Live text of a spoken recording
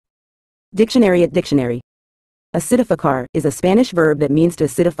Dictionary at dictionary. Acidificar is a Spanish verb that means to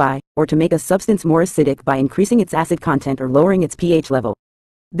acidify, or to make a substance more acidic by increasing its acid content or lowering its pH level.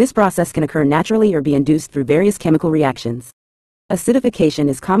 This process can occur naturally or be induced through various chemical reactions. Acidification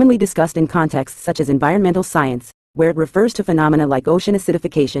is commonly discussed in contexts such as environmental science, where it refers to phenomena like ocean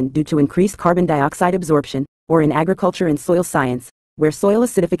acidification due to increased carbon dioxide absorption, or in agriculture and soil science, where soil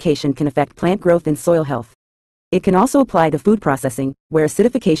acidification can affect plant growth and soil health. It can also apply to food processing, where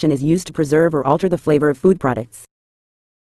acidification is used to preserve or alter the flavor of food products.